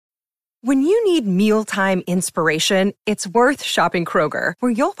When you need mealtime inspiration, it's worth shopping Kroger,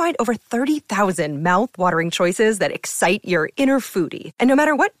 where you'll find over 30,000 mouth-watering choices that excite your inner foodie. And no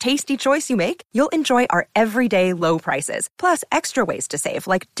matter what tasty choice you make, you'll enjoy our everyday low prices, plus extra ways to save,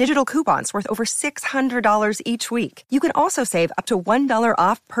 like digital coupons worth over $600 each week. You can also save up to $1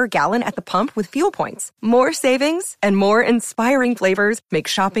 off per gallon at the pump with fuel points. More savings and more inspiring flavors make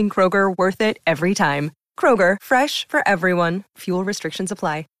shopping Kroger worth it every time. Kroger, fresh for everyone. Fuel restrictions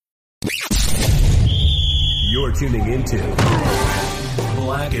apply. You're tuning into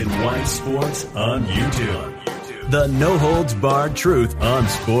Black and White Sports on YouTube. The no-holds-barred truth on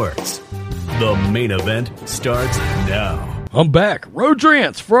sports. The main event starts now. I'm back.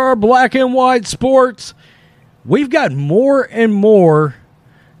 Rodrance for our Black and White Sports. We've got more and more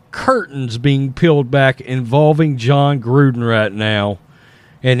curtains being peeled back involving Jon Gruden right now.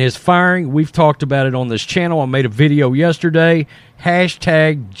 And his firing, we've talked about it on this channel. I made a video yesterday.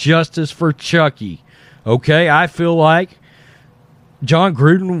 Hashtag justice for Chucky. Okay, I feel like Jon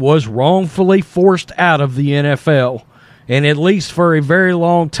Gruden was wrongfully forced out of the NFL. And at least for a very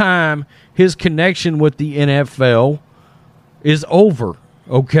long time, his connection with the NFL is over.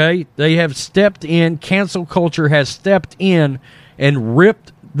 Okay, they have stepped in. Cancel culture has stepped in and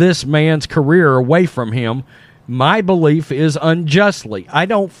ripped this man's career away from him. My belief is unjustly. I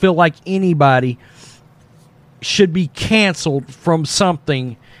don't feel like anybody should be canceled from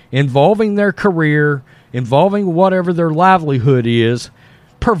something involving their career, involving whatever their livelihood is,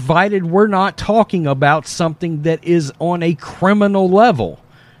 provided we're not talking about something that is on a criminal level.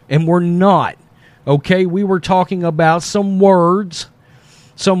 And we're not. Okay, we were talking about some words,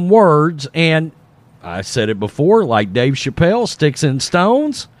 and I said it before, like Dave Chappelle, sticks and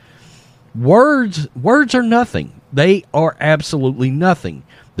stones. Words are nothing. They are absolutely nothing.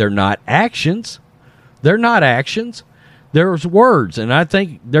 They're not actions. There's words. And I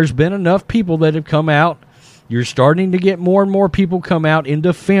think there's been enough people that have come out. You're starting to get more and more people come out in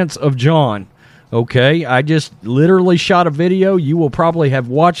defense of Jon. Okay? I just literally shot a video. You will probably have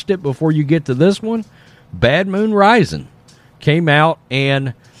watched it before you get to this one. Bad Moon Rising came out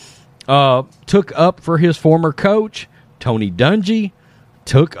and took up for his former coach, Tony Dungy.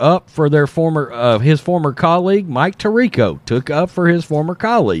 Took up for their his former colleague, Mike Tirico. Took up for his former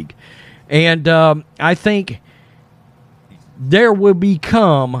colleague. And I think there will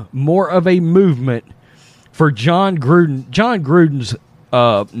become more of a movement for Jon Gruden. Jon Gruden's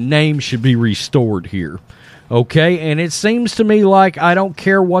name should be restored here. Okay? And it seems to me like I don't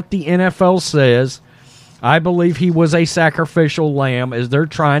care what the NFL says. I believe he was a sacrificial lamb as they're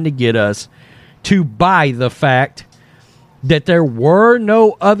trying to get us to buy the fact that there were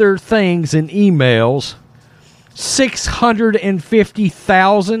no other things in emails,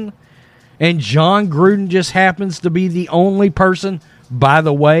 650,000, and Jon Gruden just happens to be the only person, by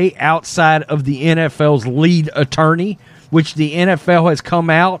the way, outside of the NFL's lead attorney, which the NFL has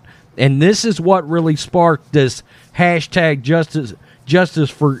come out, and this is what really sparked this hashtag justice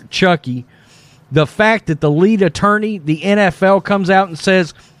for Chucky. The fact that the lead attorney, the NFL, comes out and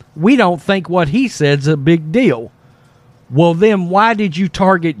says, we don't think what he said is a big deal. Well, then why did you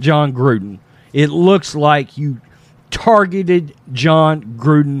target Jon Gruden? It looks like you targeted Jon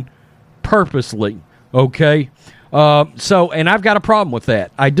Gruden purposely, okay? And I've got a problem with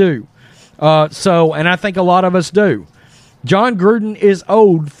that. I do. And I think a lot of us do. Jon Gruden is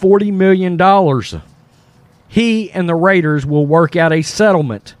owed $40 million. He and the Raiders will work out a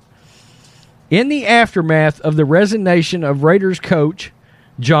settlement. In the aftermath of the resignation of Raiders coach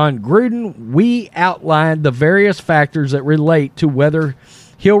Jon Gruden, we outlined the various factors that relate to whether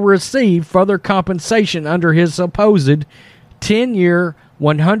he'll receive further compensation under his supposed 10-year,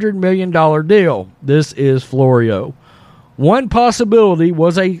 $100 million deal. This is Florio. One possibility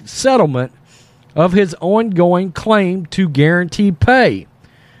was a settlement of his ongoing claim to guaranteed pay.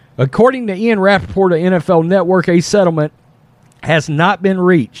 According to Ian Rappaport of NFL Network, a settlement has not been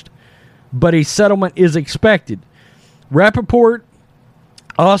reached, but a settlement is expected. Rappaport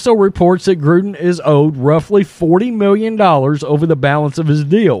also reports that Gruden is owed roughly $40 million over the balance of his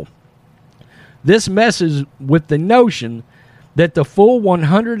deal. This messes with the notion that the full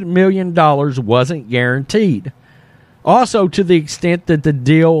 $100 million wasn't guaranteed. Also, to the extent that the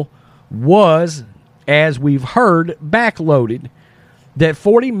deal was, as we've heard, backloaded, that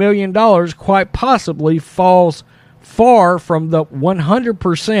 $40 million quite possibly falls far from the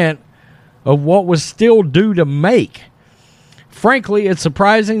 100% of what was still due to make. Frankly, it's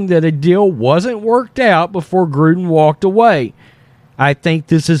surprising that a deal wasn't worked out before Gruden walked away. I think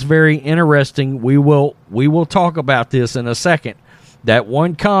this is very interesting. We will talk about this in a second. That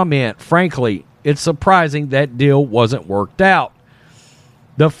one comment, frankly, it's surprising that deal wasn't worked out.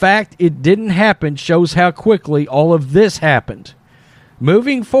 The fact it didn't happen shows how quickly all of this happened.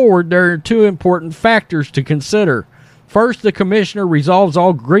 Moving forward, there are two important factors to consider. First, the commissioner resolves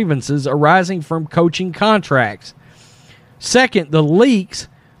all grievances arising from coaching contracts. Second, the leaks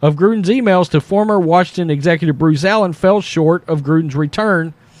of Gruden's emails to former Washington executive Bruce Allen fell short of Gruden's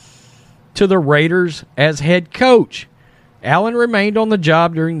return to the Raiders as head coach. Allen remained on the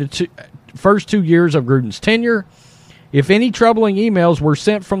job during the first 2 years of Gruden's tenure. If any troubling emails were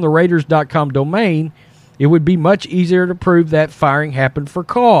sent from the Raiders.com domain, it would be much easier to prove that firing happened for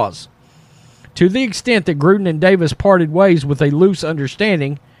cause. To the extent that Gruden and Davis parted ways with a loose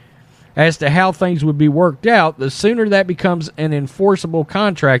understanding as to how things would be worked out, the sooner that becomes an enforceable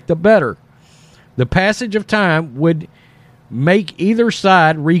contract, the better. The passage of time would make either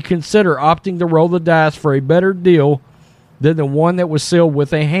side reconsider opting to roll the dice for a better deal than the one that was sealed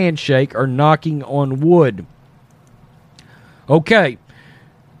with a handshake or knocking on wood. Okay,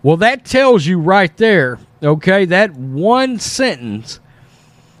 well, that tells you right there, okay, that one sentence.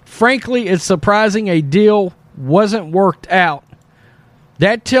 Frankly, it's surprising a deal wasn't worked out.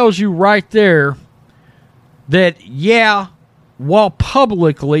 That tells you right there that, yeah, while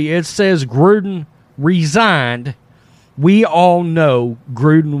publicly it says Gruden resigned, we all know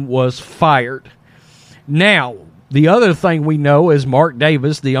Gruden was fired. Now, the other thing we know is Mark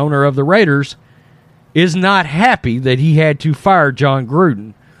Davis, the owner of the Raiders, is not happy that he had to fire John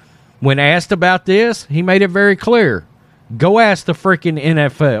Gruden. When asked about this, he made it very clear. Go ask the freaking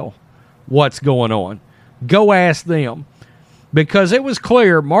NFL what's going on. Go ask them. Because it was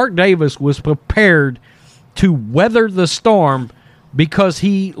clear Mark Davis was prepared to weather the storm because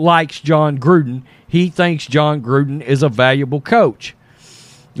he likes John Gruden. He thinks John Gruden is a valuable coach.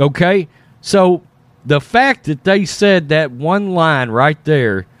 Okay? So the fact that they said that one line right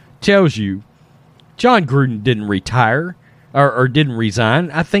there tells you John Gruden didn't retire or didn't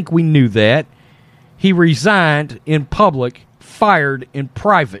resign. I think we knew that. He resigned in public, fired in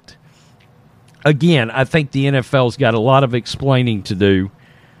private. Again, I think the NFL's got a lot of explaining to do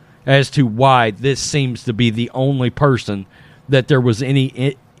as to why this seems to be the only person that there was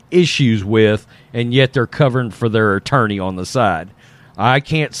any issues with, and yet they're covering for their attorney on the side. I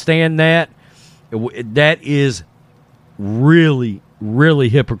can't stand that. That is really, really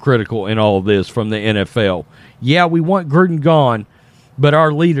hypocritical in all of this from the NFL. Yeah, we want Gruden gone, but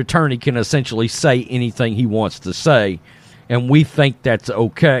our lead attorney can essentially say anything he wants to say, and we think that's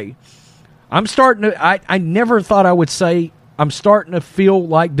okay. I'm starting to, I never thought I would say, I'm starting to feel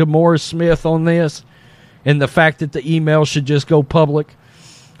like DeMaurice Smith on this, and the fact that the email should just go public.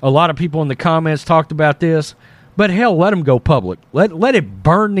 A lot of people in the comments talked about this, but hell, let them go public. Let it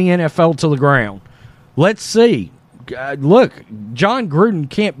burn the NFL to the ground. Let's see. Look, John Gruden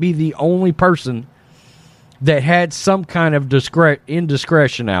can't be the only person that had some kind of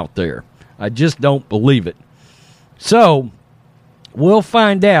indiscretion out there. I just don't believe it. So, we'll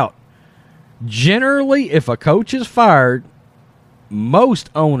find out. Generally, if a coach is fired, most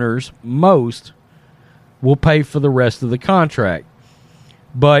owners, will pay for the rest of the contract.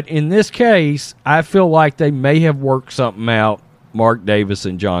 But in this case, I feel like they may have worked something out, Mark Davis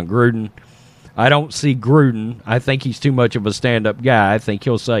and John Gruden. I don't see Gruden. I think he's too much of a stand-up guy. I think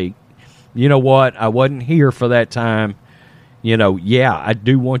he'll say, you know what, I wasn't here for that time. You know, yeah, I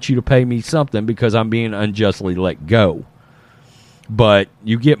do want you to pay me something because I'm being unjustly let go. But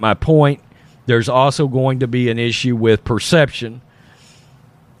you get my point. There's also going to be an issue with perception.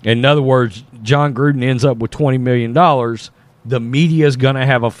 In other words, John Gruden ends up with $20 million. The media is going to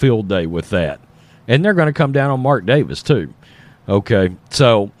have a field day with that. And they're going to come down on Mark Davis, too. Okay,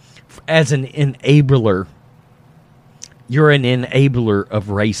 so as an enabler, you're an enabler of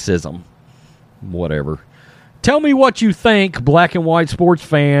racism. Whatever. Tell me what you think, black and white sports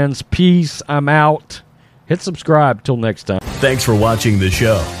fans. Peace. I'm out. Hit subscribe. Till next time. Thanks for watching the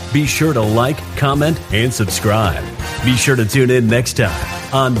show. Be sure to like, comment, and subscribe. Be sure to tune in next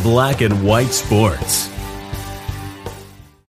time on Black and White Sports.